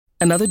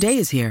Another day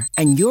is here,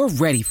 and you're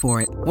ready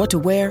for it. What to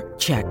wear?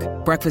 Check.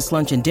 Breakfast,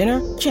 lunch, and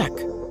dinner? Check.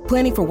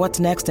 Planning for what's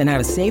next and how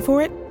to save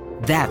for it?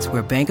 That's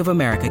where Bank of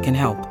America can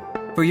help.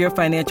 For your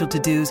financial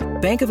to-dos,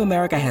 Bank of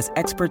America has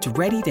experts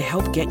ready to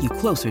help get you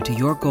closer to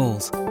your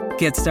goals.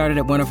 Get started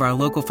at one of our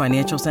local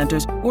financial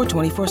centers or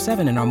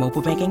 24/7 in our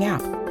mobile banking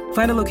app.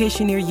 Find a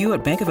location near you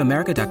at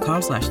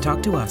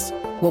bankofamerica.com/talktous.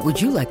 What would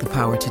you like the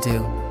power to do?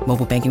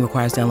 Mobile banking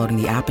requires downloading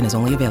the app and is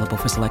only available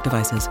for select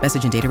devices.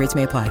 Message and data rates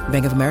may apply.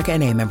 Bank of America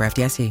N.A., member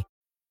FDIC.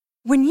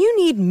 When you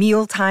need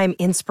mealtime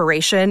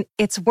inspiration,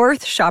 it's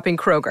worth shopping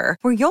Kroger,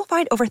 where you'll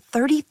find over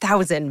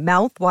 30,000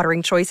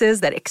 mouth-watering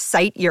choices that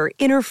excite your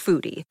inner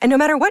foodie. And no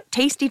matter what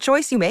tasty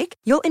choice you make,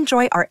 you'll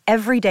enjoy our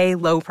everyday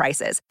low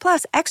prices,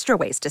 plus extra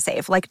ways to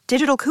save, like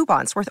digital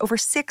coupons worth over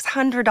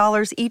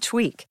 $600 each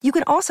week. You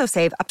can also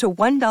save up to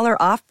 $1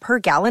 off per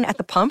gallon at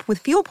the pump with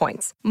fuel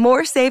points.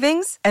 More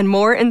savings and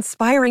more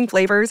inspiring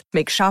flavors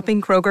make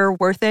shopping Kroger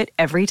worth it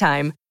every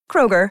time.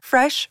 Kroger,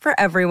 fresh for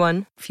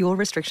everyone. Fuel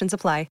restrictions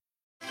apply.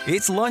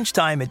 It's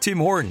lunchtime at Tim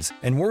Hortons,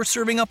 and we're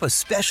serving up a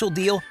special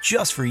deal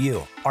just for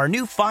you. Our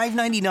new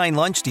 $5.99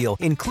 lunch deal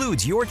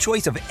includes your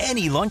choice of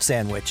any lunch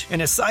sandwich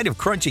and a side of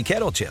crunchy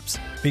kettle chips.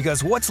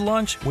 Because what's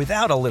lunch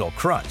without a little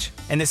crunch?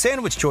 And the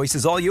sandwich choice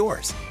is all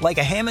yours, like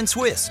a ham and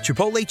Swiss,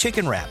 Chipotle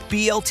chicken wrap,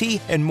 BLT,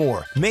 and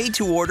more, made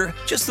to order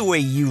just the way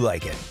you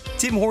like it.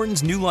 Tim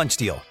Hortons' new lunch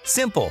deal.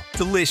 Simple,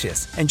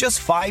 delicious, and just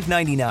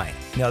 $5.99.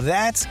 Now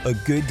that's a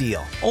good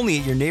deal. Only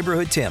at your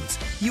neighborhood Tim's.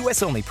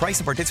 U.S. only. Price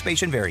and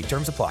participation vary.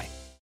 Terms apply.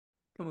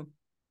 Come on.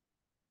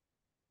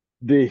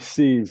 This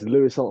is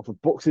Lewis Hart for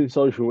Boxing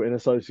Social in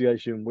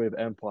association with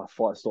Empire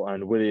Fight Store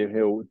and William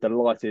Hill.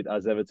 Delighted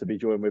as ever to be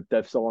joined with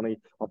Dev Sahni.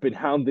 I've been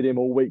hounding him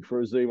all week for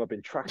a Zoom. I've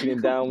been tracking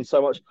him down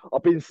so much.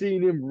 I've been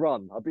seeing him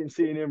run.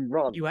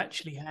 You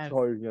actually have. So,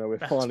 we're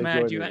That's finally mad.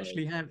 joining You him.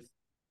 actually have.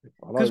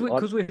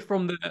 Because we're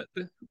from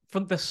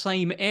the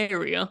same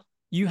area.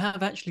 You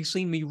have actually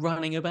seen me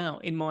running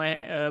about in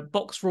my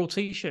Box Raw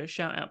t-shirt.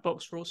 Shout out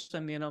Box Raw,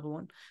 send me another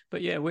one.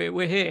 But yeah,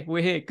 we're here.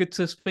 We're here. Good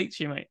to speak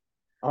to you, mate.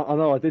 I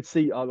know. I did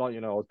see. I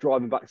was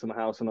driving back to my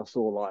house and I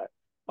saw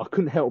I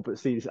couldn't help but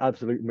see this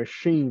absolute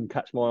machine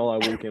catch my eye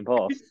walking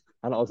past,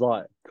 and I was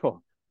like, God,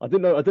 I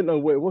didn't know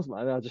where it was,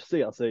 man. And I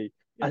see as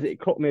it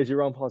caught me as you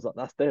run past, like,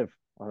 that's Dev.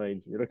 I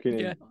mean, you're looking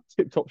in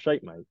tip-top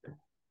shape, mate.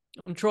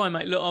 I'm trying,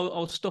 mate. Look, I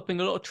was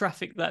stopping a lot of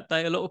traffic that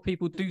day. A lot of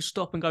people do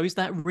stop and go, is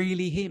that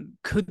really him?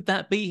 Could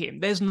that be him?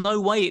 There's no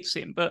way it's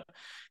him. But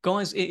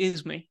guys, it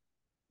is me.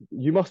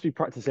 You must be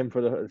practicing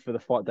for the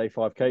Fight Day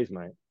 5Ks,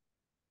 mate.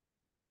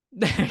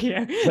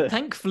 Yeah.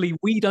 Thankfully,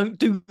 we don't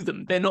do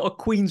them. They're not a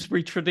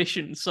Queensbury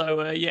tradition. So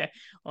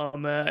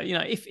I'm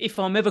if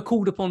I'm ever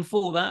called upon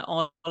for that,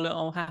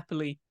 I'll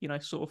happily,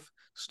 sort of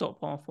stop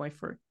halfway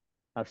through.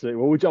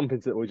 Absolutely. Well, we'll jump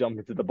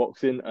into the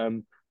boxing.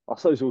 I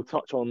suppose we'll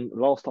touch on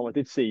last time I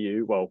did see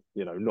you. Well,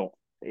 not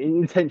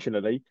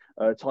intentionally.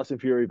 Tyson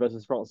Fury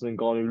versus Francis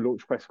Ngannou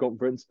launch press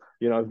conference.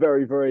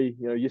 Very, very,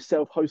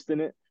 yourself hosting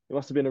it. It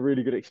must have been a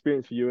really good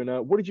experience for you.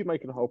 And what did you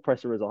make of the whole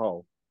presser as a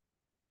whole?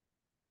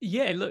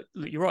 Yeah, look,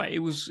 you're right. It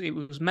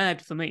was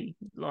mad for me.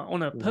 Like,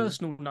 on a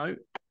personal note,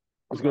 I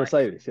was going to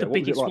say this. Yeah, the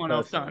biggest one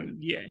I've done.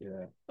 Yeah.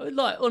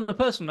 Like, on a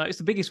personal note, it's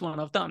the biggest one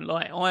I've done.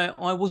 Like,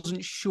 I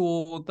wasn't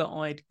sure that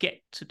I'd get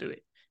to do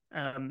it.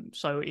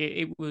 So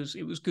it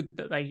was good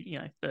that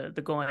they,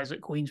 the guys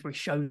at Queensbury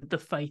showed the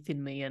faith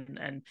in me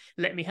and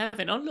let me have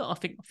it. And look, I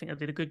think I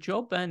did a good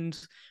job, and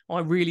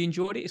I really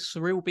enjoyed it. It's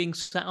surreal being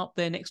sat up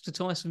there next to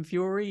Tyson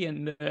Fury,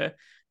 and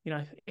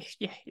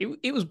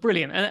it was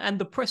brilliant. And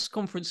the press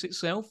conference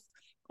itself,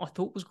 I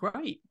thought, was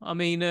great. I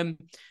mean,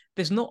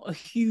 there's not a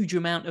huge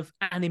amount of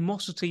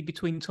animosity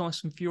between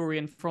Tyson Fury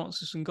and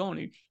Francis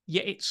Ngannou,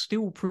 yet it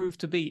still proved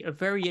to be a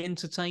very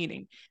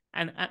entertaining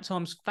and at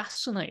times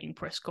fascinating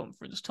press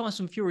conference.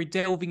 Tyson Fury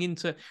delving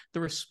into the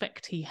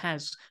respect he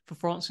has for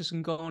Francis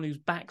Ngannou's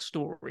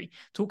backstory,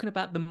 talking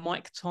about the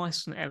Mike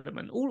Tyson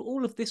element,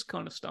 all of this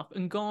kind of stuff.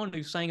 And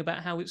Ngannou saying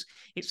about how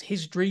it's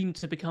his dream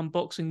to become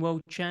boxing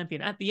world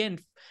champion. At the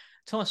end,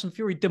 Tyson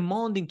Fury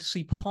demanding to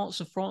see parts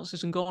of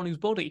Francis Ngannou's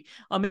body.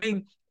 I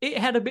mean, it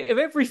had a bit of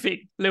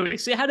everything,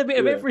 Lewis. It had a bit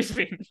of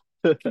everything.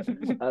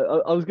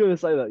 I was going to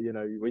say that,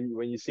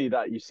 when you see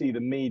that, you see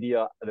the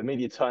media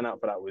turnout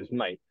for that was,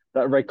 mate,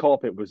 that red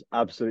carpet was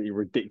absolutely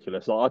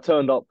ridiculous. Like, I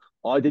turned up,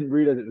 I didn't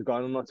realize it was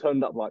going on. I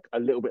turned up like a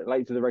little bit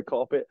late to the red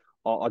carpet.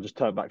 I just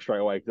turned back straight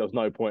away because there was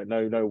no point,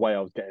 no way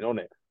I was getting on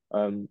it.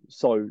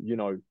 So,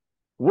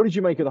 what did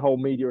you make of the whole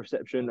media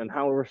reception and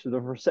how the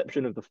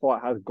reception of the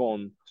fight has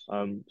gone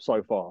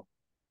so far?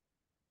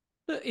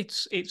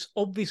 It's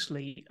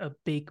obviously a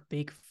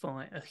big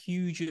fight, a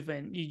huge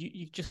event.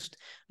 You just,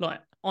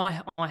 like,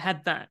 I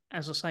had that,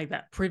 as I say,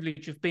 that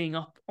privilege of being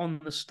up on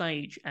the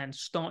stage and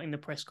starting the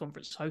press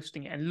conference,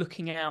 hosting it, and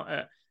looking out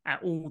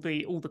at all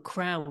the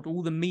crowd,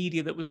 all the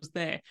media that was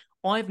there.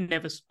 I've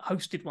never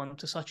hosted one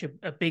to such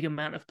a big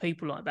amount of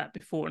people like that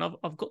before, and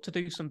I've got to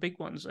do some big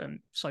ones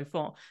so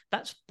far.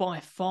 That's by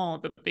far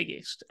the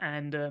biggest,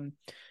 and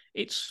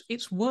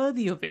it's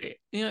worthy of it.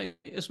 You know,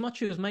 as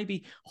much as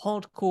maybe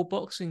hardcore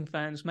boxing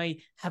fans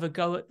may have a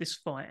go at this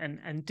fight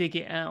and dig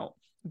it out,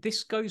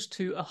 this goes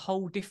to a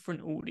whole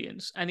different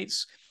audience. And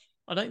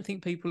I don't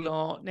think people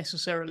are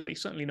necessarily,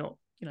 certainly not,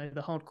 you know,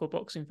 the hardcore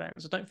boxing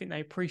fans, I don't think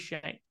they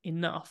appreciate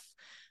enough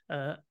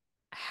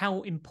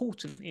how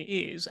important it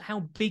is,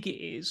 how big it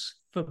is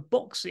for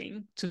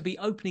boxing to be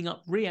opening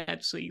up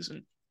Riyadh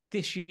season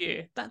this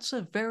year. That's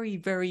a very,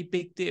 very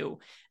big deal.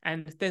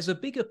 And there's a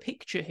bigger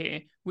picture here,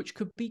 which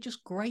could be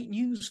just great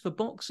news for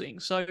boxing.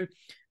 So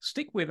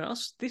stick with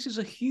us. This is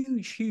a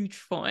huge, huge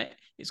fight.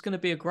 It's going to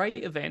be a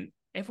great event.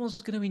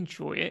 Everyone's going to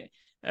enjoy it.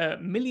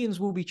 Millions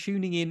will be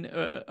tuning in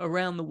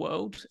around the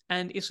world,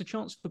 and it's a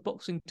chance for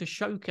boxing to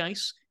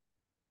showcase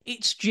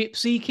its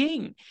Gypsy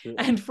King. Yeah.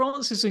 And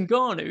Francis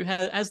Ngannou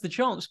has the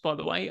chance, by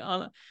the way.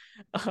 I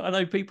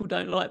know people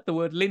don't like the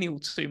word lineal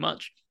too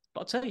much,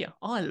 but I'll tell you,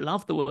 I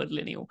love the word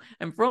lineal.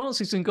 And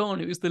Francis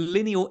Ngannou is the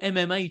lineal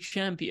MMA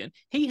champion.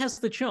 He has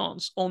the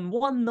chance on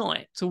one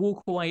night to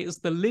walk away as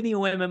the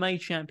lineal MMA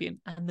champion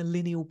and the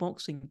lineal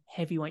boxing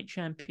heavyweight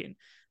champion.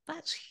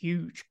 That's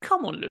huge.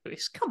 Come on,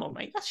 Lewis. Come on,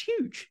 mate. That's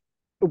huge.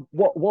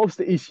 Whilst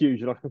it is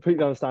huge, and I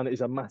completely understand it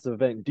is a massive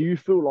event, do you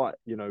feel like,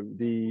 you know,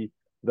 the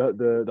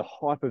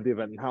hype of the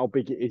event and how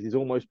big it is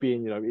almost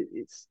being, you know,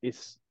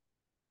 it's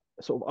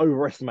sort of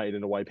overestimated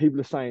in a way?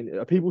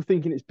 Are people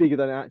thinking it's bigger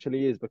than it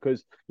actually is?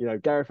 Because, you know,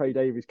 Gareth A.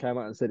 Davies came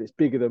out and said it's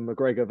bigger than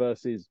McGregor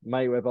versus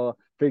Mayweather,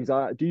 things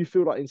like that. Do you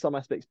feel like in some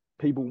aspects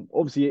people,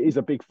 obviously it is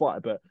a big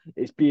fight, but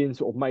it's being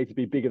sort of made to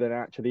be bigger than it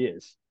actually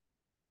is?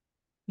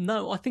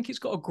 No, I think it's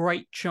got a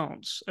great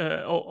chance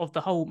of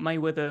the whole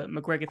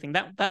Mayweather-McGregor thing.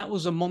 That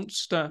was a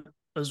monster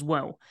as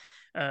well,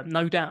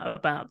 no doubt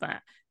about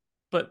that.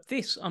 But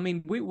this, I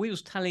mean, we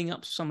was tallying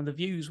up some of the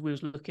views we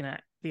was looking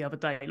at the other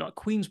day. Like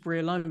Queensberry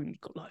alone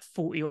got like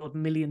 40-odd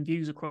million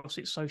views across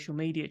its social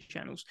media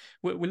channels.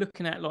 We're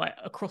looking at like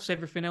across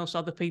everything else,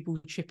 other people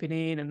chipping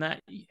in and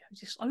that,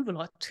 just over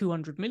like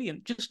 200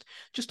 million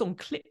just on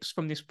clips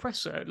from this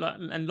presser, like,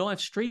 and live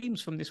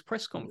streams from this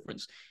press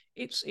conference.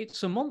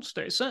 It's a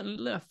monster. It's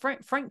certainly,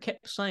 Frank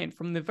kept saying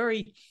from the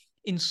very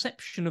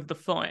inception of the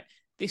fight,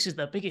 this is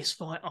the biggest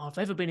fight I've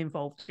ever been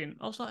involved in.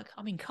 I was like,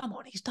 I mean, come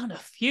on, he's done a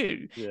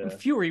few. Yeah. And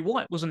Fury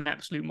White was an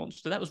absolute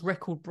monster. That was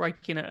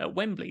record-breaking at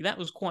Wembley. That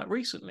was quite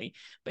recently.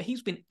 But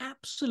he's been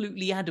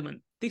absolutely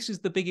adamant. This is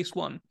the biggest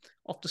one.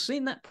 After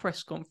seeing that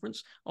press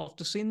conference,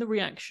 after seeing the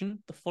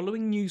reaction, the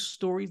following news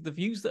stories, the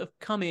views that have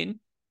come in,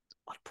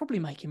 I'd probably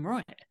make him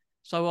right.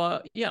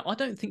 So, yeah, I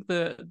don't think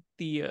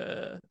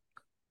the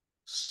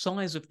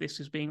size of this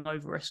is being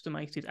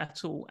overestimated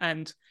at all.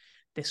 And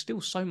there's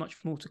still so much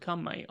more to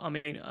come, mate. I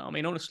mean,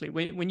 honestly,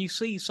 when you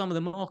see some of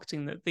the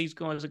marketing that these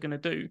guys are going to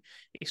do,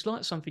 it's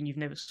like something you've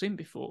never seen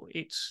before.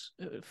 It's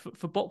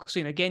for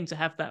boxing, again, to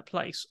have that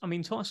place. I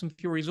mean, Tyson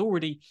Fury's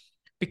already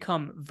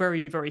become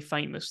very, very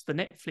famous. The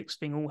Netflix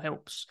thing all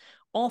helps.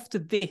 After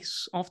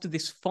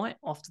this fight,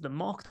 after the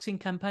marketing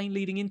campaign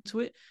leading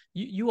into it,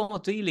 you are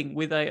dealing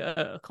with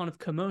a kind of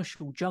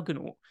commercial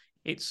juggernaut.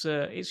 It's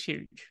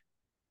huge.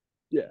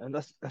 Yeah, and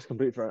that's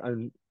completely fair.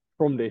 And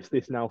from this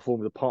now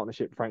forms a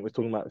partnership Frank was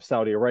talking about with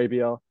Saudi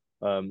Arabia.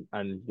 And,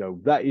 you know,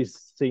 that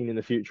is seen in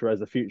the future as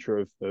the future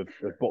of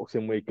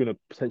boxing. We're going to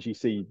potentially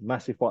see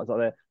massive fights out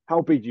there.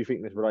 How big do you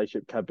think this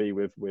relationship can be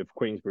with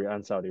Queensberry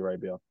and Saudi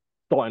Arabia?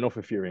 Starting off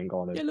with Fury and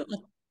Ngannou.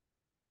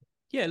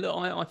 Look,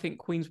 I think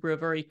Queensberry are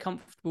very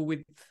comfortable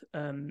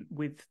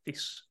with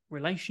this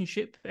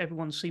relationship.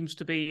 Everyone seems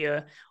to be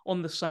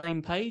on the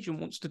same page and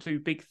wants to do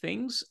big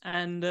things.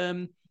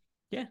 And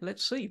yeah,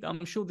 let's see.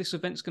 I'm sure this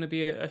event's going to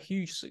be a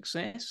huge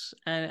success,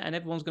 and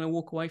everyone's going to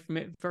walk away from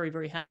it very,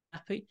 very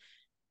happy.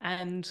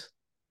 And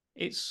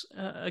it's,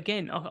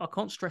 again, I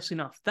can't stress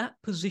enough, that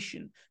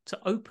position to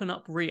open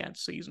up Riyadh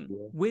season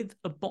with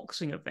a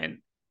boxing event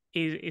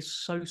is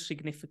so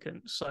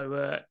significant.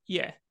 So,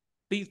 yeah,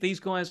 these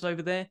guys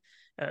over there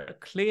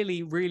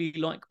clearly really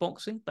like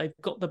boxing. They've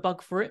got the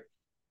bug for it.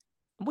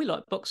 And we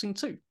like boxing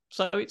too.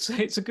 So it's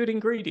a good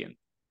ingredient.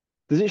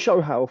 Does it show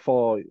how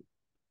far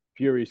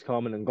Fury's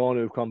come and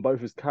Ngannou have come,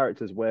 both as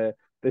characters, where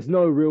there's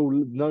no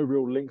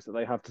real links that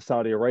they have to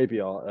Saudi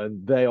Arabia,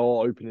 and they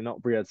are opening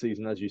up Riyadh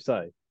season, as you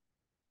say?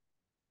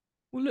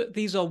 Well, look,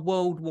 these are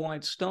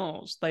worldwide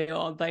stars. They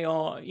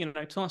are, you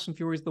know, Tyson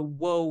Fury is the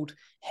world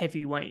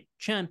heavyweight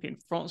champion.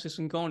 Francis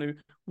Ngannou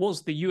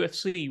was the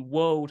UFC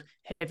world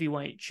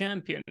heavyweight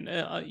champion.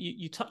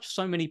 You touch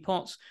so many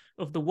parts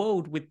of the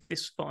world with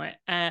this fight.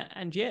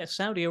 And yeah,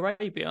 Saudi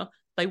Arabia,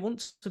 they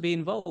want to be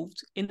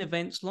involved in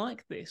events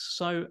like this.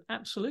 So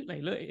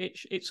absolutely, look,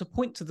 it's a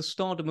point to the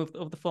stardom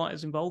of the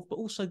fighters involved, but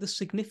also the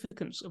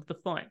significance of the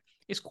fight.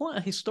 It's quite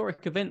a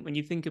historic event when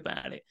you think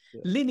about it.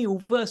 Yeah.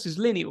 Lineal versus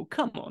lineal,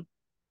 come on.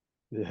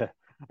 Yeah.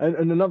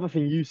 And another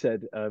thing you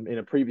said in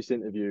a previous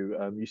interview,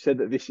 you said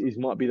that this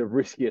might be the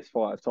riskiest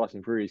fight of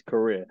Tyson Fury's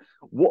career.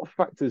 What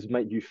factors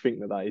make you think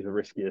that is the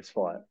riskiest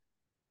fight?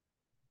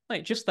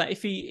 Mate, just that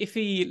if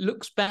he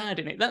looks bad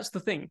in it, that's the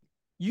thing.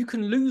 You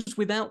can lose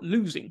without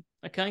losing.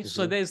 Okay,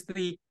 so there's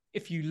the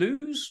if you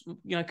lose,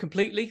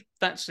 completely,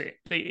 that's it.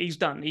 He's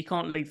done. He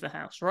can't leave the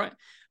house, right?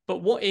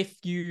 But what if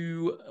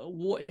you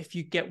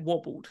get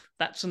wobbled?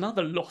 That's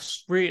another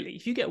loss, really.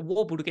 If you get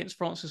wobbled against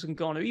Francis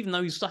Ngannou, even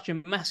though he's such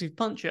a massive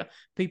puncher,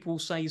 people will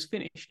say he's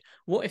finished.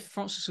 What if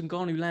Francis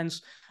Ngannou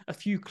lands a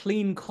few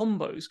clean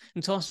combos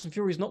and Tyson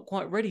Fury's not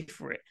quite ready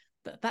for it?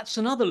 That's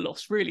another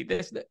loss, really.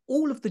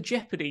 All of the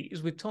jeopardy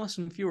is with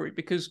Tyson Fury,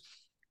 because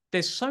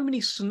there's so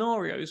many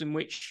scenarios in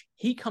which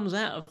he comes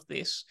out of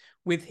this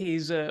with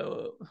his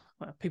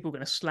people are going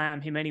to slam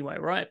him anyway,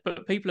 right?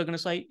 But people are going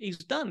to say he's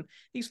done,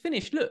 he's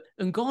finished. Look,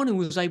 Ngannou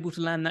was able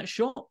to land that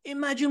shot.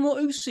 Imagine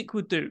what Usyk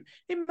would do.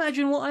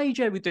 Imagine what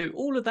AJ would do.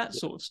 All of that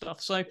sort of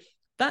stuff. So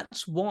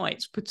that's why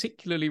it's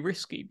particularly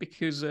risky,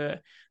 because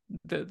the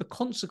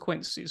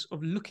consequences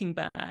of looking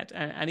bad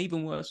and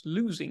even worse,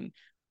 losing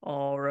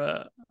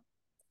are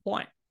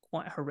quite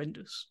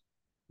horrendous.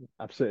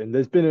 Absolutely. And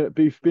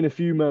there's been a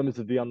few murmurs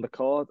of the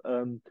undercard.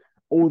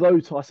 Although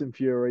Tyson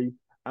Fury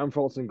and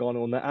Francis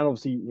Ngannou on there, and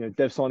obviously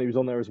Dev Sahni was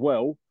on there as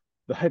well,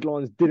 the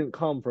headlines didn't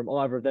come from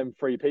either of them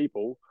three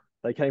people.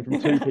 They came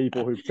from two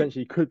people who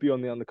potentially could be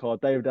on the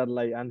undercard: David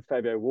Adelaide and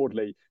Fabio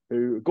Wardley,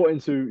 who got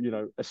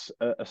into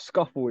a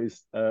scuffle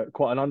is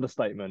quite an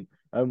understatement.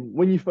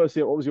 When you first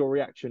see it, what was your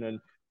reaction? And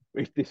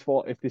if this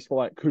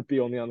fight could be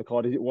on the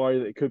undercard, is it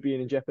worried that it could be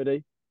in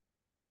jeopardy?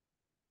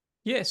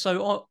 Yeah,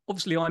 so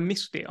obviously I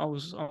missed it. I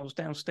was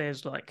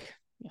downstairs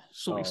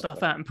sorting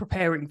stuff out and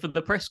preparing for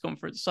the press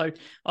conference. So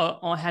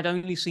I had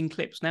only seen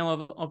clips.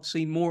 Now I've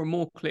seen more and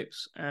more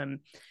clips. And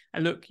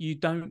look, you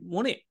don't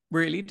want it,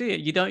 really, do you?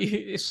 You don't,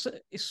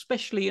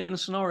 especially in a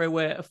scenario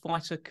where a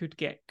fighter could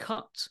get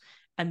cut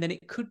and then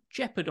it could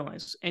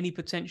jeopardize any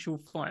potential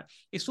fight.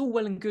 It's all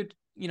well and good,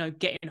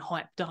 getting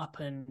hyped up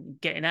and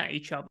getting at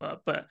each other,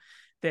 but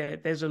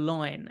there's a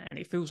line, and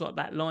it feels like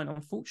that line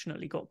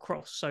unfortunately got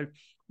crossed. So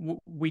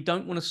we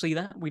don't want to see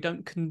that. We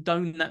don't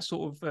condone that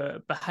sort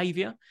of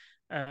behavior.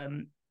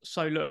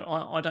 So look,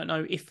 I don't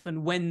know if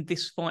and when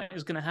this fight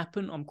is going to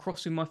happen. I'm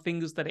crossing my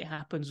fingers that it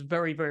happens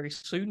very, very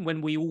soon,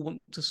 when we all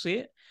want to see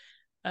it.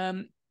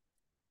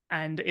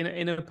 And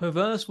in a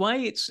perverse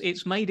way,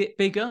 it's made it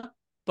bigger,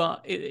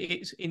 but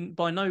it's in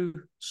by no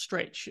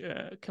stretch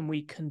can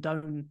we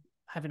condone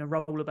having a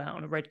roll about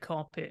on a red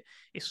carpet.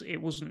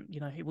 It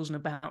wasn't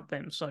about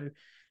them, so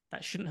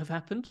that shouldn't have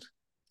happened.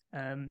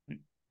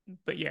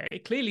 But yeah,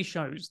 it clearly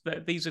shows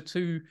that these are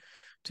two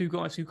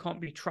guys who can't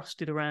be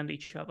trusted around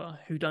each other,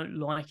 who don't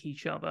like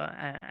each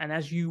other, and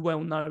as you well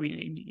know,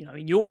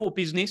 in your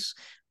business,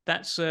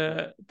 that's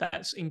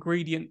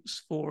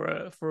ingredients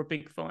for a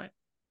big fight.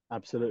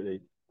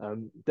 Absolutely,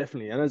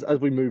 definitely. And as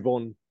we move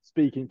on,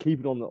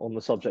 keeping on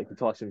the subject of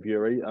Tyson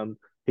Fury,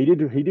 he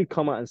did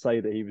come out and say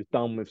that he was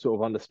done with sort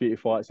of undisputed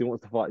fights. He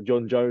wants to fight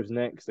Jon Jones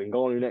next and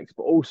Ngannou next,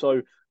 but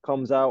also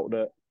comes out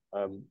that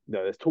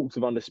there's talks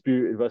of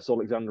undisputed versus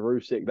Alexander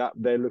Usyk, that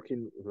they're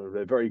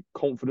very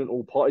confident.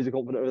 All parties are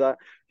confident of that.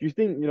 Do you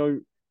think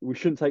we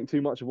shouldn't take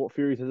too much of what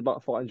Fury says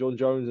about fighting Jon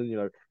Jones,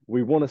 and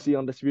we want to see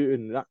undisputed,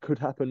 and that could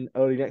happen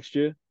early next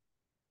year?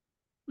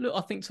 Look,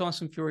 I think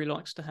Tyson Fury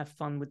likes to have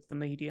fun with the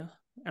media,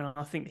 and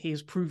I think he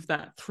has proved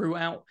that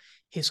throughout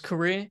his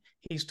career.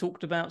 He's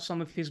talked about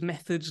some of his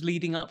methods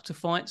leading up to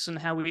fights and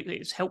how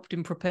it's helped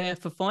him prepare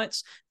for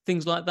fights,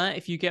 things like that.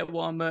 If you get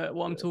what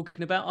I'm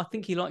talking about, I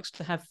think he likes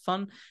to have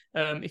fun.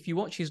 If you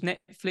watch his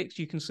Netflix,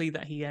 you can see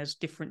that he has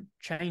different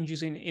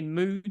changes in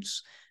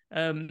moods.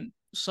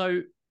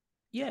 So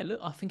yeah, look,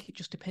 I think it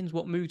just depends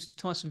what mood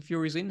Tyson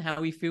Fury's in,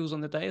 how he feels on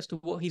the day, as to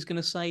what he's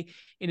going to say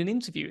in an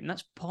interview, and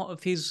that's part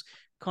of his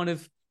kind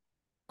of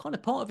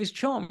part of his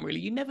charm, really.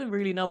 You never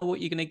really know what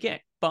you're going to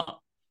get, but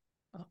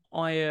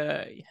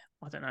I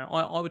don't know.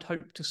 I would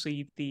hope to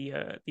see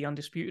the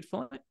undisputed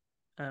fight.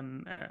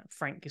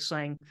 Frank is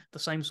saying the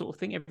same sort of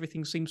thing.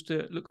 Everything seems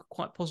to look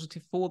quite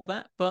positive for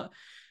that, but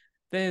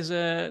there's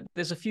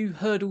a few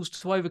hurdles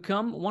to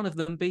overcome. One of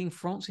them being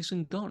Francis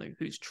Ngannou,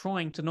 who's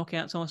trying to knock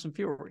out Tyson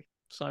Fury.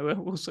 So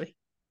we'll see.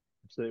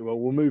 Absolutely. Well,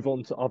 we'll move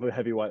on to other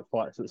heavyweight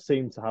fights that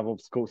seem to have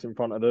obstacles in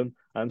front of them.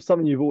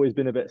 Something you've always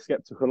been a bit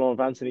sceptical of,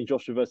 Anthony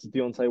Joshua versus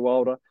Deontay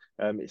Wilder.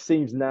 It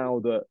seems now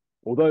that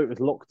although it was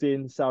locked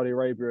in, Saudi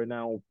Arabia are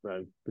now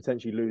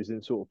potentially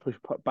losing, sort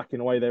of backing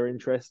away their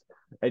interest.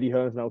 Eddie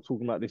Hearn's now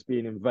talking about this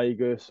being in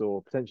Vegas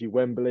or potentially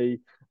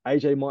Wembley.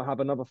 AJ might have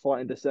another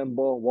fight in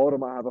December. Wilder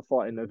might have a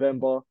fight in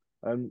November.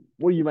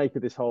 What do you make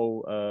of this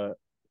whole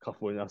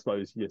coupling? I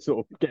suppose you're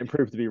sort of getting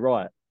proved to be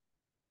right.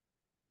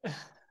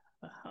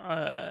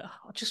 I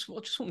just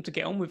want to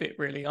get on with it,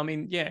 really. I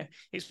mean, yeah,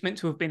 it's meant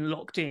to have been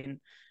locked in.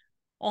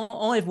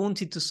 I've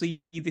wanted to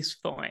see this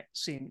fight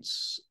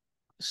since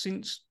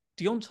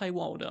Deontay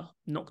Wilder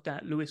knocked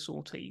out Luis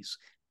Ortiz.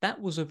 That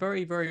was a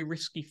very, very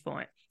risky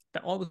fight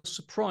that I was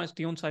surprised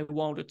Deontay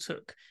Wilder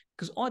took,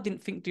 because I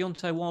didn't think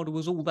Deontay Wilder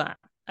was all that.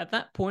 At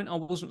that point, I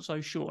wasn't so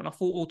sure, and I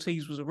thought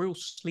Ortiz was a real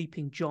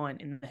sleeping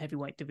giant in the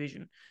heavyweight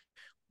division.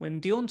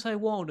 When Deontay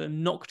Wilder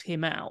knocked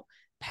him out,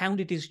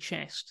 pounded his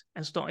chest,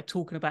 and started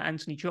talking about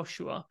Anthony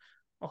Joshua,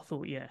 I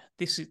thought, yeah,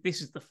 this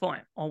is the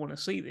fight. I want to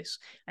see this.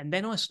 And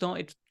then I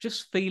started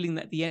just feeling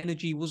that the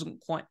energy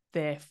wasn't quite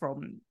there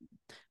from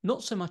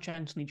not so much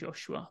Anthony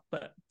Joshua,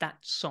 but that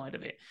side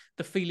of it.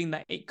 The feeling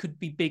that it could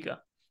be bigger.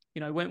 You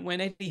know,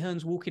 when Eddie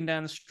Hearn's walking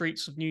down the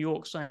streets of New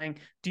York saying,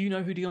 "Do you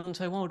know who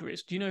Deontay Wilder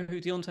is? Do you know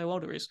who Deontay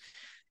Wilder is?"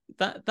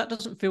 That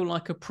doesn't feel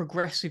like a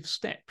progressive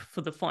step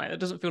for the fight. That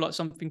doesn't feel like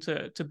something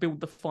to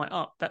build the fight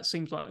up. That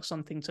seems like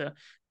something to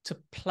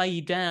play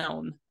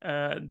down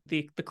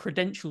the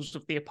credentials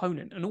of the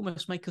opponent and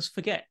almost make us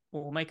forget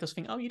or make us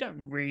think, oh, you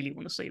don't really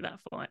want to see that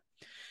fight.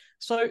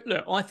 So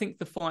look, I think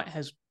the fight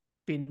has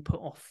been put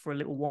off for a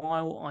little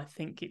while. I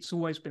think it's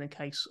always been a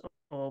case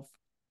of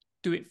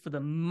do it for the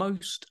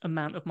most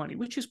amount of money,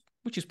 which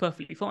is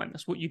perfectly fine.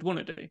 That's what you'd want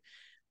to do.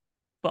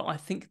 But I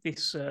think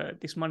this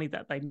money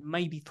that they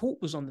maybe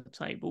thought was on the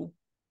table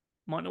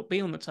might not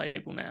be on the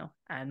table now.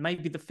 And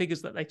maybe the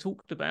figures that they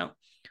talked about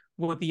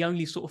were the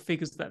only sort of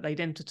figures that they'd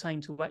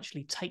entertain to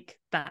actually take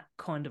that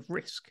kind of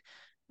risk.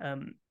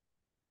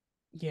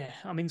 Yeah,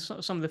 I mean, some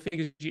of the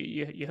figures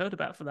you heard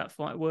about for that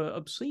fight were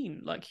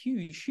obscene, like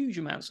huge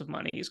amounts of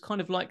money. It's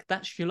kind of like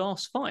that's your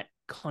last fight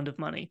kind of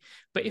money.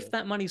 But if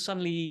that money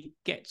suddenly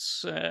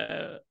gets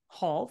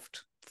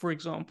halved, for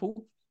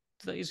example,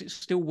 is it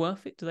still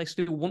worth it? Do they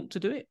still want to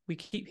do it? We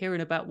keep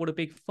hearing about what a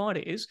big fight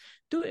it is.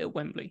 Do it at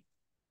Wembley.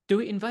 Do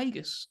it in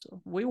Vegas.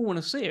 We all want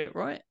to see it,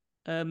 right?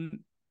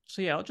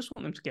 So yeah, I just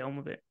want them to get on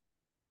with it.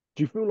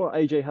 Do you feel like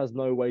AJ has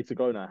no way to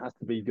go now? It has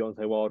to be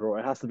Deontay Wilder, or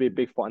it has to be a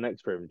big fight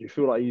next for him. Do you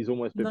feel like he's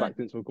almost been backed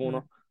into a corner?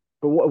 No.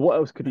 But what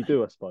else could he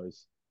do? I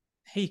suppose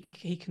he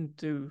can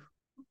do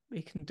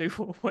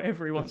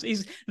whatever he wants.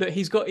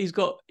 He's got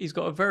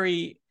a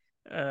very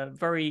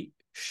very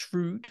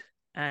shrewd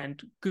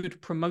and good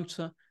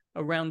promoter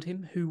around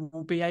him who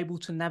will be able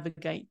to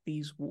navigate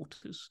these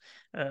waters.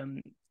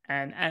 And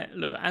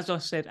look, as I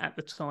said at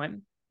the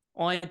time,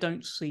 I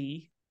don't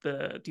see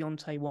the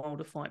Deontay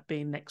Wilder fight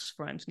being next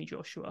for Anthony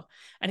Joshua.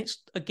 And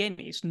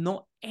it's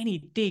not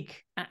any dig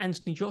at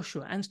Anthony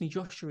Joshua. Anthony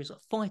Joshua is a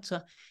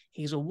fighter,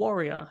 he's a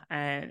warrior,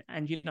 and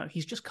you know,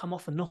 he's just come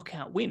off a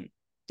knockout win.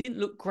 Didn't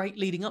look great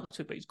leading up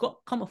to it, but he's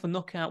come off a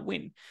knockout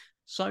win.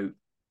 So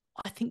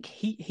I think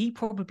he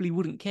probably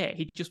wouldn't care.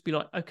 He'd just be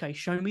like, okay,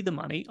 show me the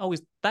money. Oh,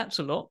 that's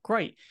a lot?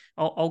 Great.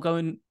 I'll go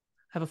and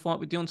have a fight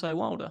with Deontay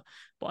Wilder.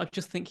 But I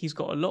just think he's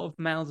got a lot of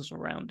mouths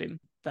around him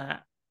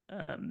that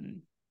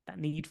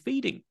need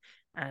feeding.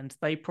 And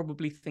they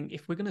probably think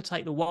if we're going to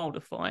take the Wilder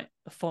fight,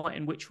 a fight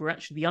in which we're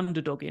actually the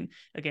underdog in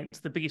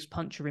against the biggest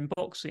puncher in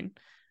boxing,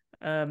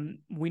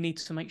 we need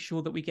to make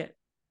sure that we get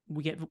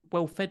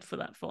well fed for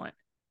that fight.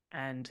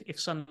 And if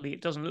suddenly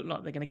it doesn't look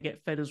like they're going to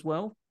get fed as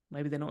well,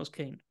 maybe they're not as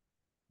keen.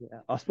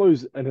 Yeah, I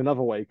suppose in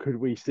another way, could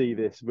we see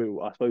this?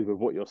 I suppose with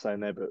what you're saying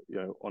there, but you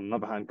know, on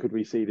another hand, could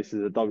we see this as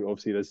a W?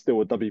 Obviously, there's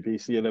still a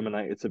WBC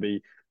eliminator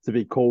to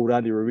be called.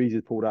 Andy Ruiz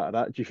is pulled out of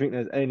that. Do you think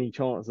there's any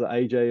chance that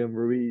AJ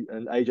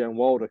and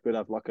Wilder could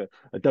have like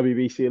a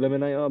WBC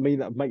eliminator? I mean,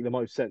 that would make the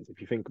most sense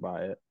if you think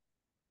about it.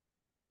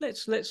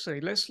 Let's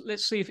see. Let's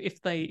see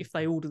if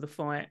they order the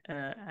fight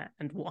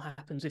and what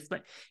happens if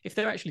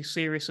they're actually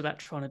serious about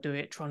trying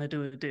to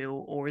do a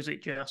deal, or is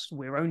it just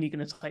we're only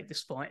going to take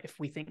this fight if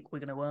we think we're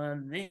going to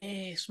earn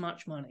this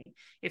much money?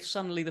 If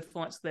suddenly the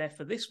fight's there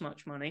for this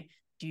much money,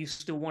 do you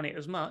still want it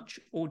as much,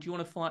 or do you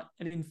want to fight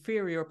an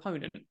inferior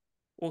opponent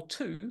or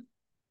two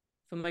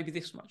for maybe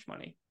this much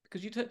money?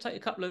 Because you take a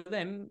couple of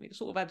them, it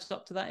sort of adds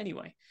up to that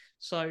anyway.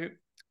 So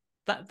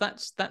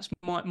that's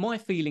my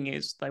feeling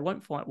is they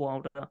won't fight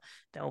Wilder.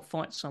 They'll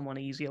fight someone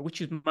easier, which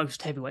is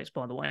most heavyweights,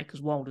 by the way,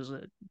 because Wilder's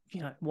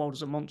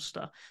a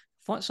monster.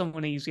 Fight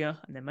someone easier,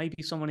 and then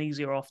maybe someone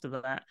easier after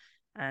that,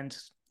 and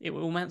it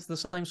will amount to the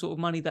same sort of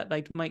money that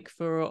they'd make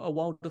for a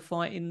Wilder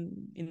fight in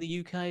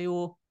the UK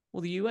or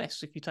the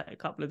US. If you take a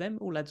couple of them,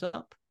 it all adds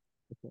up,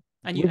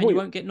 and you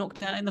won't get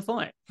knocked out in the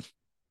fight.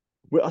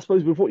 Well, I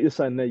suppose with what you're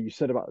saying there, you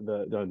said about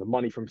the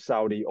money from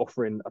Saudi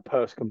offering a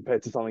purse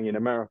compared to something in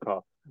America.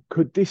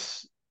 Could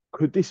this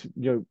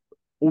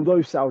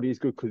although Saudi is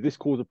good, could this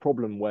cause a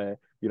problem where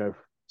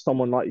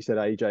someone like you said,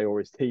 AJ or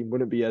his team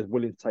wouldn't be as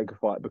willing to take a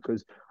fight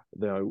because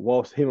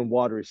whilst him and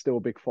Wilder is still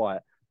a big fight,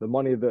 the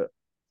money that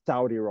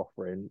Saudi are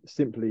offering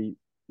simply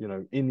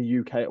in the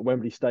UK at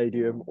Wembley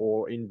Stadium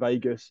or in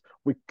Vegas,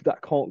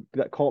 that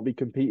can't be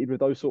competed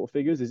with those sort of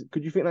figures.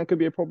 Could you think that could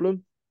be a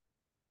problem?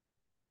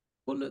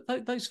 Well,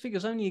 look, those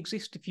figures only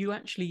exist if you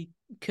actually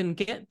can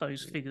get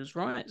those figures,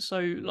 right? So,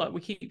 like, we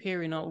keep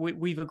hearing,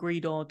 we've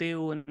agreed our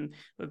deal and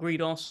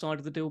agreed our side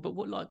of the deal, but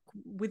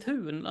with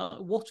who and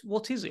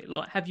what is it?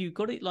 Like, have you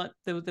got it? Like,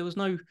 there was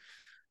no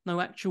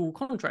actual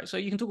contract. So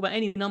you can talk about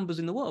any numbers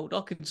in the world. I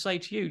could say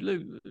to you,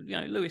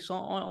 Lewis,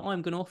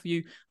 I'm going to offer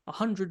you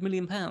 £100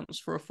 million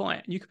for a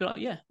fight, and you could be like,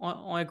 yeah,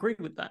 I agree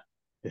with that.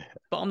 Yeah.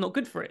 But I'm not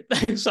good for it.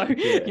 So,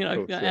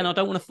 and I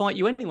don't want to fight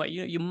you anyway.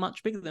 You're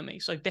much bigger than me.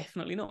 So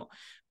definitely not.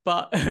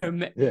 But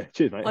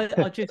cheers, mate.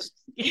 I just,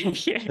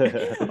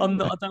 I'm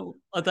not,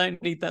 I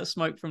don't need that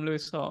smoke from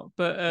Lewis Hart.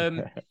 But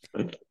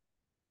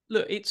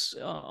look, it's,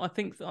 I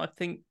think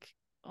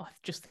I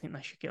just think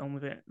they should get on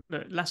with it.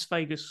 Look, Las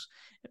Vegas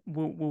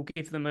will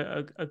give them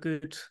a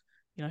good,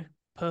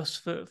 purse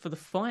for the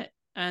fight,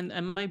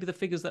 and maybe the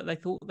figures that they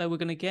thought they were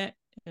going to get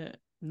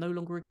no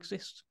longer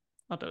exist.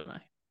 I don't know.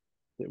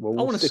 Well,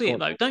 I want to see it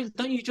though.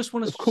 Don't you just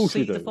want to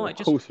see the fight?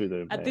 Of course we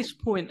do. At this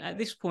point,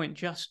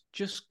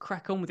 just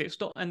crack on with it.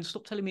 Stop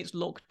telling me it's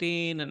locked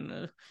in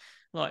and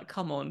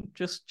come on,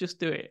 just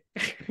do it.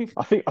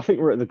 I think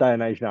we're at the day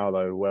and age now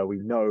though where we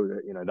know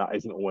that that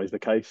isn't always the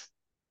case.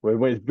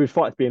 With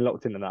fights being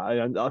locked in and that,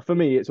 and for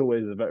me, it's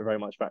always a very, very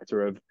much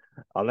factor of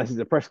unless it's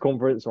a press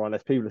conference or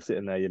unless people are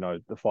sitting there,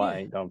 the fight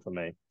ain't done for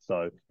me.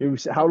 So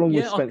how long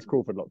was Spence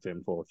Crawford locked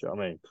in for? Do you know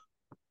what I mean?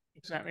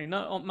 Exactly.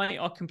 No, mate,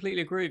 I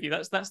completely agree with you.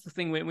 That's the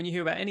thing when you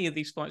hear about any of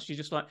these fights, you're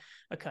just like,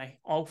 okay,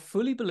 I'll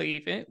fully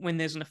believe it when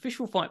there's an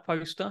official fight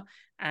poster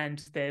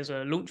and there's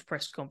a launch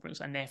press conference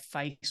and they're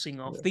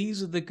facing off. Yeah.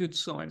 These are the good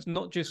signs,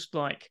 not just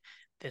like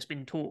there's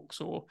been talks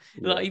or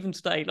like even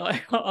today,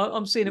 like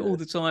I'm seeing it all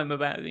the time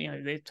about,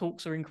 their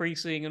talks are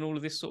increasing and all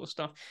of this sort of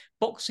stuff.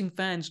 Boxing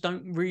fans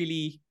don't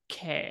really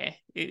care.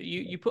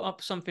 You put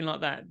up something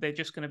like that, they're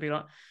just going to be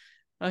like,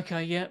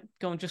 okay, yeah,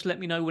 go on, just let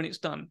me know when it's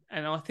done.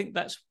 And I think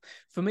that's,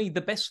 for me,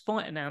 the best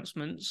fight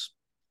announcements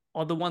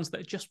are the ones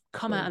that just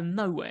come out of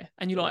nowhere.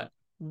 And you're like,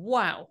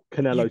 wow.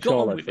 Canelo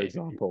Charlo, for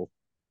example.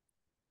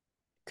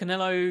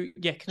 Canelo.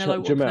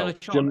 Jamel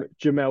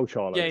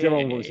Charlo. Yeah, Jamal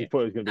obviously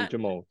thought it was going to be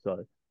Jamal. So.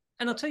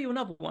 And I'll tell you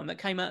another one that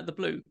came out of the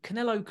blue.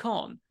 Canelo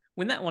Khan,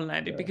 when that one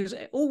landed, because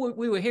all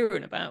we were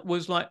hearing about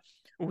was like,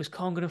 is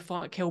Khan going to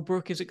fight Kell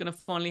Brook? Is it going to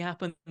finally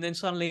happen? And then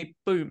suddenly,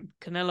 boom,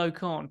 Canelo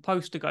Khan,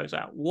 poster goes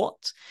out. What?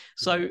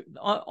 So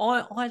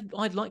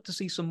I'd like to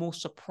see some more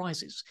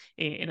surprises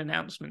in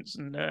announcements,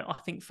 and I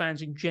think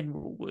fans in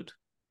general would.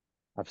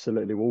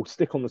 Absolutely. We'll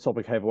stick on the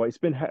topic heavyweight. It's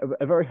been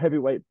a very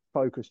heavyweight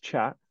focused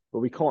chat, but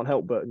we can't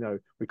help but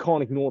we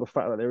can't ignore the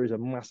fact that there is a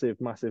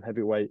massive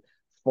heavyweight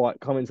fight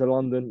coming to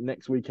London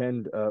next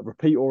weekend.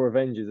 Repeat or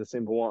revenge is a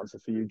simple answer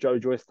for you.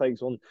 Joyce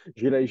takes on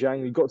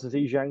Zhang. We got to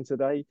see Zhang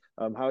today.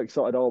 How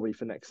excited are we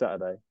for next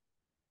Saturday?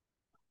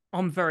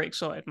 I'm very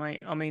excited,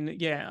 mate. I mean,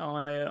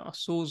 I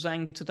saw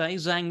Zhang today.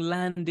 Zhang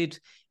landed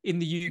in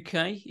the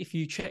UK. If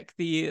you check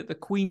the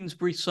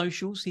Queensbury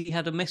socials, he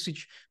had a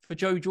message for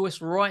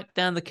Joyce right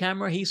down the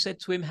camera. He said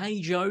to him,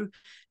 "Hey, Joe,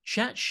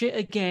 chat shit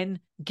again,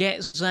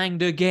 get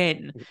zanged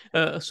again."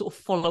 Sort of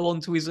follow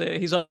on to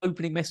his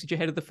opening message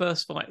ahead of the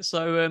first fight.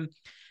 So,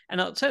 and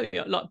I'll tell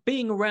you, like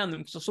being around them,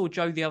 because I saw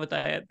Joe the other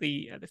day at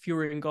the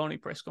Fury and Garney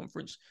press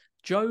conference.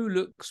 Joe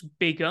looks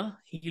bigger,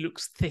 he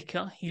looks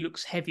thicker, he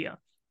looks heavier.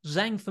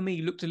 Zhang, for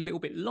me, looked a little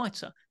bit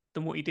lighter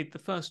than what he did the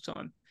first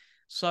time.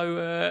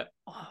 So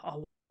I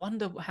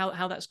wonder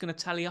how that's going to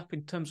tally up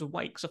in terms of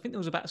weight, because I think there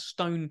was about a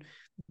stone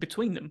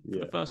between them for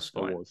the first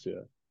fight.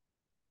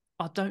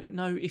 I don't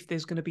know if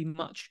there's going to be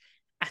much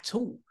at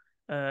all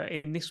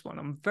in this one.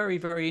 I'm very,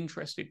 very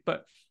interested,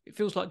 but it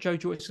feels like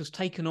Joyce has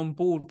taken on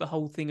board the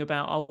whole thing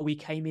about, we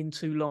came in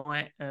too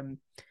light, and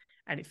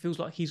it feels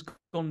like he's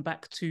gone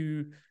back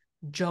to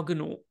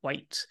juggernaut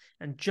weight.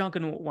 And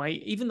juggernaut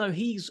weight, even though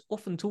he's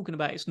often talking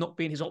about it's not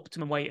being his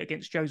optimum weight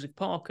against Joseph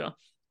Parker,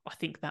 I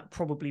think that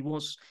probably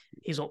was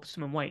his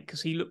optimum weight,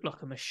 because he looked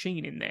like a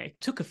machine in there.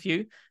 Took a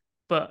few,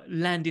 but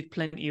landed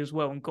plenty as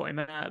well and got him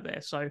out of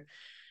there. So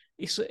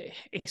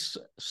it's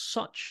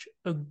such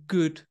a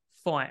good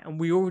fight, and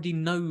we already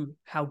know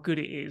how good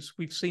it is.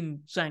 We've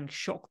seen Zhang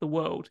shock the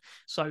world.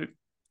 So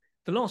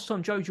the last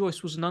time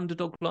Joyce was an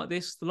underdog like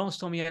this, the last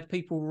time he had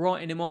people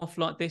writing him off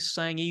like this,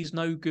 saying he's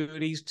no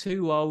good, he's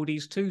too old,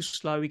 he's too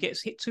slow, he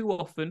gets hit too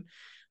often,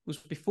 was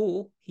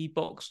before he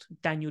boxed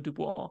Daniel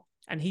Dubois.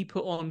 And he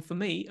put on, for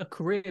me, a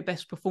career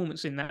best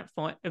performance in that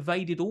fight,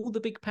 evaded all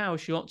the big power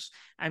shots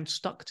and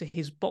stuck to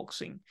his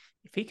boxing.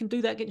 If he can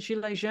do that against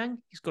Zhang,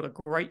 he's got a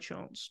great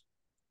chance.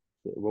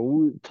 Well,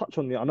 we'll touch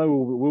on I know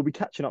we'll be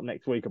catching up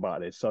next week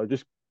about this, so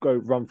just go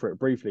run through it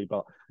briefly.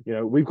 But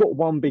we've got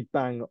one big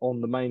bang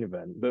on the main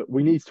event, but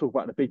we need to talk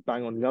about the big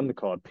bang on the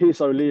undercard.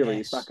 Pierce O'Leary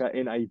is back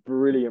in a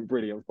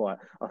brilliant fight.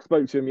 I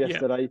spoke to him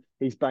yesterday.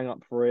 He's bang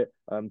up for it.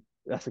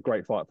 That's a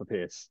great fight for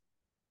Pierce.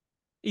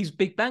 He's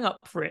big bang up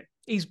for it.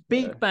 He's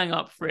big bang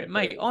up for it,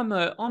 mate. I'm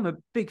a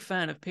big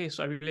fan of Pierce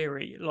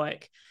O'Leary.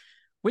 Like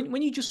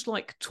when you just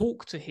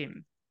talk to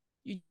him,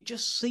 you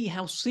just see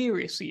how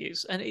serious he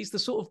is. And he's the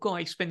sort of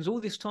guy who spends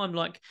all this time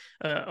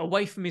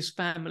away from his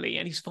family,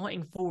 and he's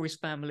fighting for his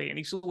family, and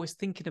he's always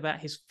thinking about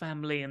his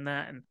family and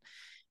that. And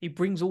he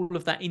brings all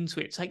of that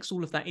into it, takes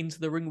all of that into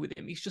the ring with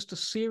him. He's just a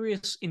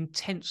serious,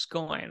 intense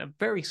guy and a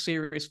very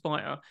serious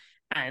fighter.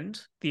 And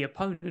the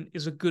opponent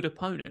is a good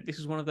opponent. This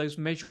is one of those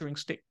measuring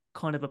stick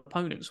kind of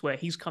opponents where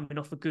he's coming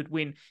off a good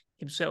win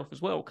himself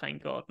as well, Kane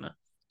Gardner.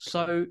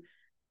 So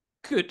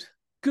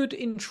good,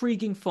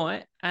 intriguing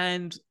fight.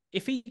 And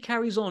if he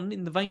carries on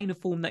in the vein of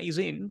form that he's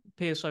in,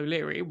 Pierce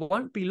O'Leary, it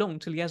won't be long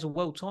till he has a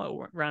world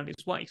title around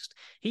his waist.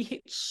 He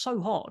hits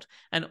so hard,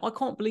 and I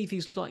can't believe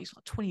he's like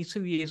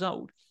 22 years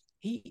old.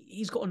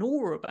 He's got an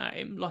aura about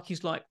him, like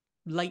he's like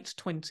late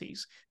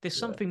 20s. There's Yeah.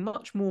 something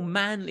much more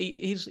manly.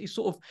 His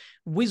sort of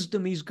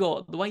wisdom he's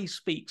got, the way he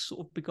speaks,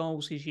 sort of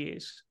beguiles his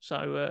years.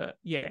 So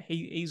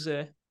he's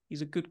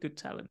a good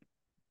talent.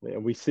 Yeah,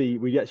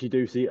 we actually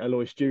do see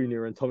Alois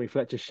Jr. and Tommy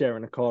Fletcher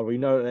sharing a car. We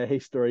know their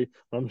history.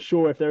 I'm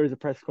sure if there is a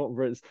press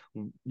conference,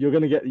 you're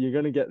gonna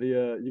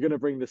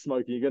bring the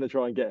smoke. And you're gonna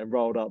try and get them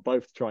rolled up,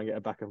 both to try and get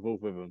a back and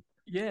forth with them.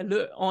 Yeah,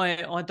 look,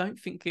 I don't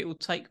think it will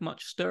take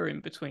much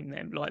stirring between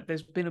them. Like,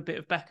 there's been a bit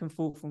of back and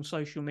forth on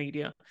social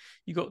media.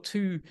 You got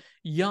two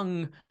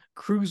young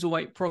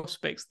cruiserweight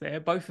prospects there.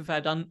 Both have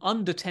had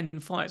under 10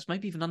 fights,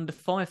 maybe even under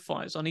 5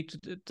 fights. I need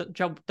to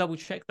double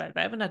check that.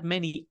 They haven't had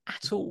many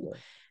at all.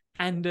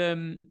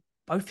 And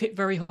both hit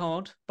very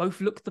hard, both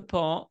look the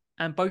part,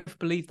 and both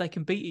believe they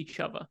can beat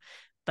each other.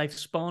 They've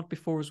sparred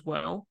before as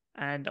well,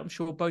 and I'm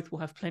sure both will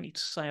have plenty to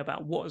say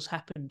about what has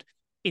happened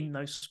in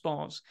those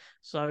spars.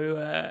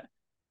 So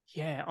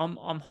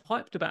I'm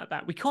hyped about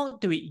that. We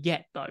can't do it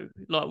yet though.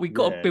 Like, we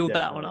got to build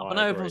that one up. I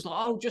know everyone's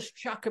like, "Oh, just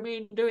chuck them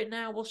in, do it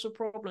now. What's the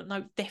problem?"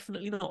 No,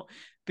 definitely not,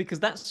 because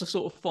that's the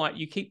sort of fight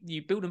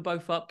you build them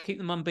both up, keep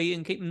them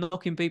unbeaten, keep them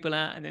knocking people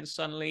out, and then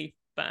suddenly,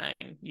 bang,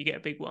 you get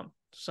a big one.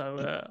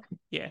 So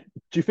yeah.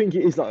 Do you think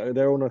it is like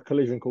they're on a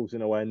collision course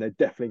in a way, and they're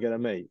definitely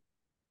going to meet?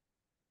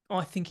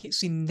 I think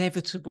it's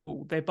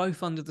inevitable. They're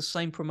both under the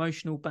same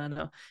promotional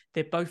banner.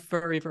 They're both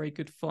very, very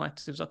good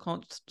fighters. I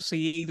can't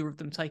see either of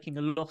them taking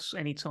a loss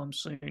anytime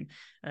soon.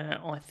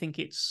 I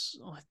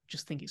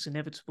just think it's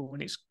inevitable,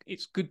 and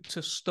it's good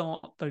to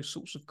start those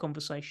sorts of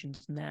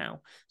conversations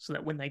now, so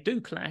that when they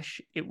do clash,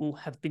 it will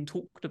have been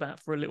talked about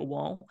for a little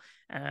while,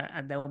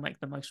 and they'll make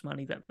the most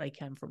money that they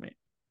can from it.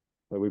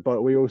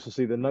 We also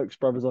see the Noakes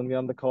brothers on the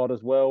undercard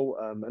as well,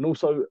 and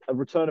also a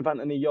return of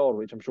Anthony Yarde,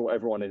 which I'm sure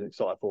everyone is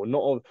excited for.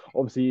 Not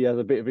obviously he has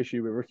a bit of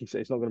issue with Ricky, so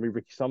it's not going to be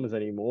Ricky Summers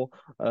anymore.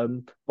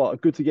 But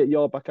good to get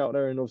Yarde back out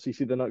there, and obviously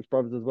see the Noakes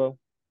brothers as well.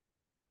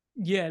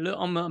 Yeah, look,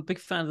 I'm a big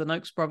fan of the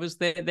Noakes brothers.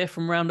 They're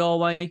from round our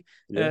way.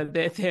 Yeah.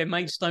 They're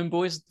Maidstone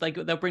boys.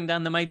 They'll bring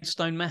down the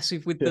Maidstone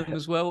Massive with them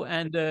as well.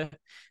 And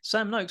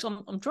Sam Noakes,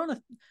 I'm trying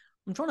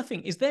to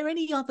think. Is there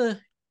any other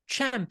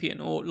champion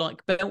or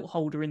like belt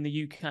holder in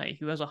the UK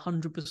who has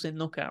 100%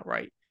 knockout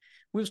rate?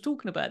 We was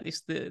talking about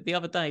this the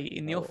other day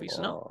in the office,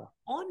 and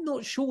I'm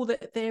not sure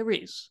that there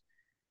is.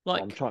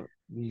 Like, I can't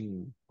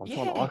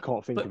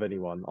think of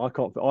anyone.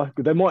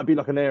 There might be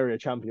like an area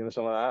champion or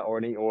something like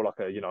that, or like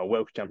a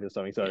Welsh champion or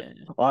something. So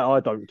I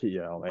don't keep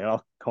I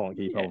can't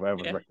keep up with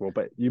everyone's record,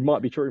 but you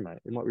might be true, mate.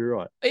 It might be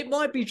right. It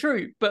might be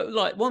true, but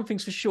like, one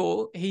thing's for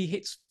sure, he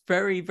hits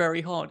very,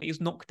 very hard.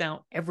 He's knocked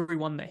out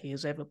everyone that he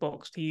has ever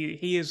boxed.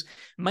 He is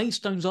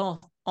Maystone's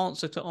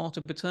answer to Artur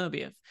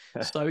Beterbiev.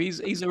 So he's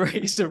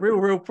a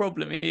real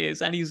problem. He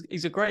is, and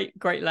he's a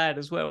great lad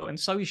as well. And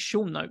so is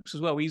Sean Noakes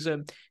as well. He's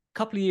a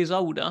couple of years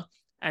older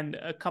and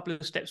a couple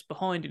of steps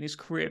behind in his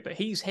career, but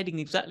he's heading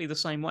exactly the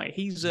same way.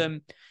 He's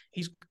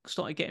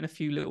started getting a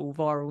few little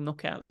viral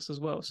knockouts as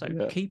well. So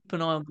keep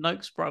an eye on the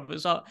Noakes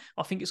brothers. I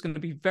think it's going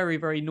to be very,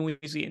 very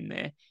noisy in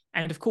there.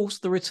 And of course,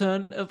 the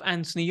return of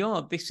Anthony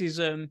Yarde. This is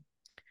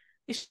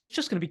it's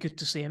just going to be good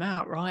to see him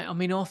out, right? I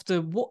mean,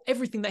 after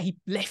everything that he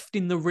left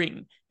in the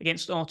ring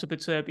against Artur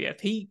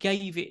Beterbiev, he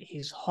gave it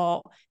his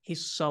heart,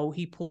 his soul.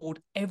 He poured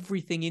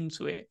everything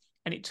into it,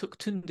 and it took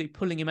Tunde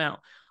pulling him out.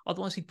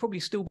 Otherwise, he'd probably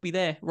still be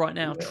there right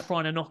now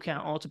trying to knock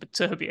out Artur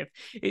Beterbiev.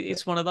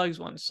 It's one of those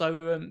ones. So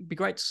it'd be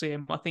great to see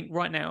him. I think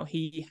right now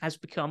he has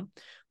become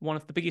one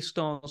of the biggest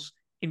stars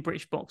in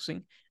British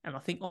boxing. And I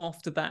think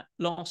after that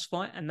last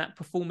fight and that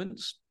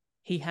performance,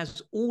 he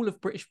has all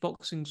of British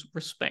boxing's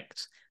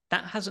respect.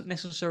 That hasn't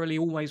necessarily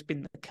always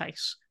been the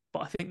case,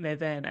 but I think they're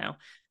there now.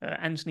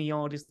 Anthony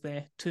Yarde is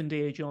there,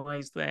 Tunde Ajayi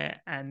is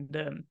there,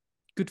 and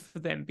good for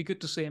them. Be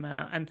good to see him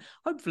out. And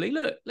hopefully,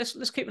 look,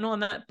 let's keep an eye on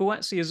that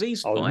Buatsi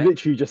Aziz fight. I was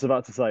literally just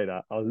about to say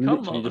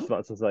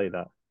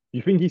that.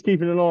 You think he's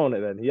keeping an eye on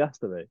it then? He has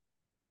to be.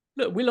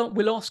 Look,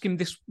 we'll ask him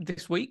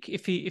this week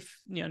if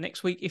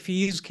next week if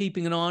he is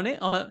keeping an eye on it.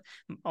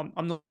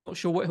 I'm not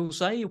sure what he'll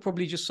say. He'll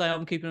probably just say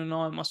I'm keeping an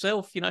eye on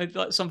myself.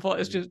 Like some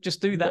fighters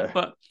just do that. Yeah.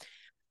 But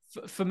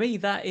for me,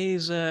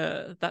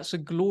 that's a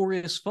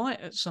glorious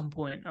fight at some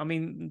point. I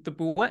mean, the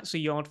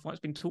Buatsi Yarde fight's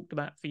been talked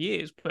about for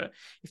years, but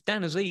if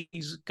Dan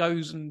Aziz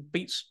goes and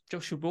beats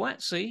Joshua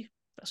Buatsi,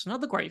 that's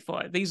another great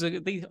fight. These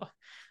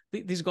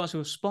guys who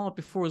have sparred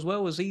before as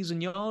well, Aziz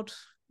and Yarde.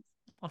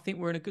 I think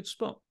we're in a good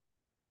spot.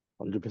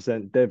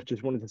 100%. Dev,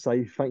 just wanted to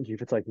say thank you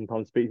for taking the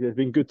time to speak. It's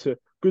been good to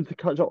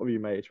catch up with you,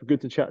 mate. It's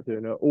good to chat to you,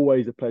 and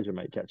always a pleasure,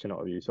 mate, catching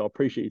up with you. So I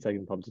appreciate you taking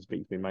the time to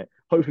speak to me, mate.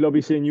 Hopefully, I'll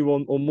be seeing you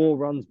on more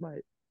runs,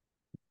 mate.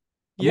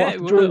 Might have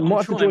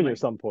to join you at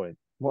some point.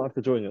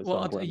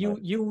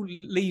 You'll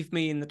leave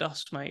me in the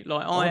dust, mate.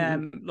 Like I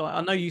am. Like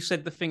I know you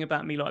said the thing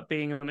about me, like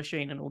being a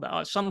machine and all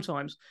that.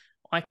 Sometimes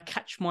I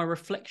catch my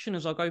reflection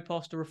as I go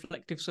past a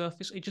reflective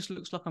surface. It just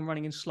looks like I'm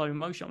running in slow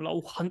motion. I'm like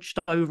all hunched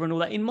over and all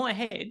that. In my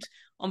head,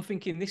 I'm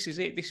thinking, this is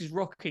it. This is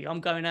Rocky. I'm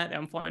going out there.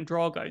 I'm fighting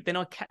Drago. Then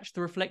I catch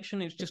the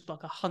reflection. It's just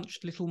like a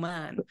hunched little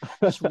man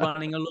just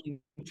running along,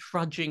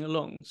 trudging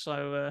along.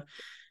 So.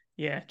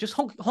 Yeah, just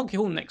honk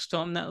your horn next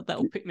time.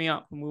 That'll pick me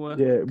up, and we'll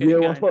yeah, get it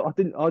well,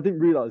 going. I didn't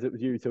realize it was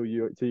you till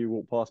you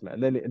walked past me,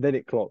 and then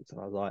it clocked,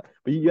 and I was like,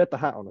 but you had the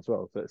hat on as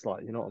well, so it's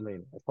like, you know what I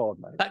mean? It's hard,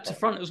 mate. Back to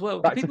front as well.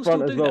 Do Back to people front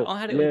still as do well. that? I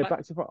had it on Yeah, back.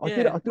 back to front. Yeah.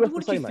 I do have What to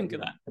did say, you mate. think of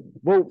that?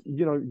 Well,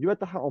 you had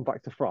the hat on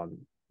back to front.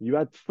 You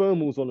had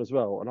thermals on as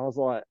well, and I was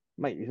like,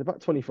 mate, it's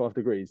about 25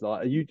 degrees.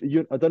 Like, are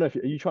you? I don't know if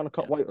are you trying to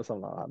cut weight or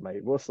something like that,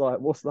 mate? What's that?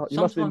 You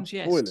must Sometimes be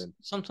yes. boiling.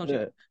 Sometimes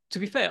yeah. To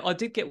be fair, I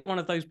did get one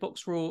of those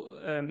Box Raw.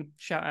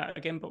 Shout out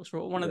again, Box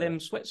Raw. One of them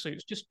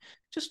sweatsuits. Just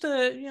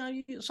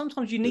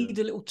sometimes you need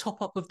a little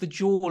top up of the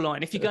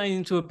jawline if you're going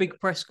into a big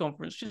press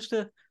conference. Just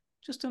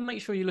to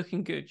make sure you're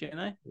looking good, you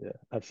know. Yeah,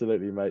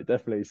 absolutely, mate.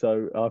 Definitely.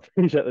 So I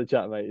appreciate the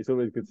chat, mate. It's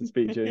always good to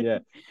speak to you. And yeah,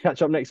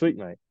 catch up next week,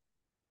 mate.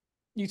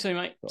 You too,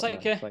 mate. Take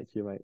care. Thank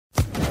you, mate.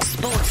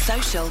 Sports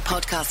Social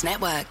Podcast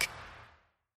Network.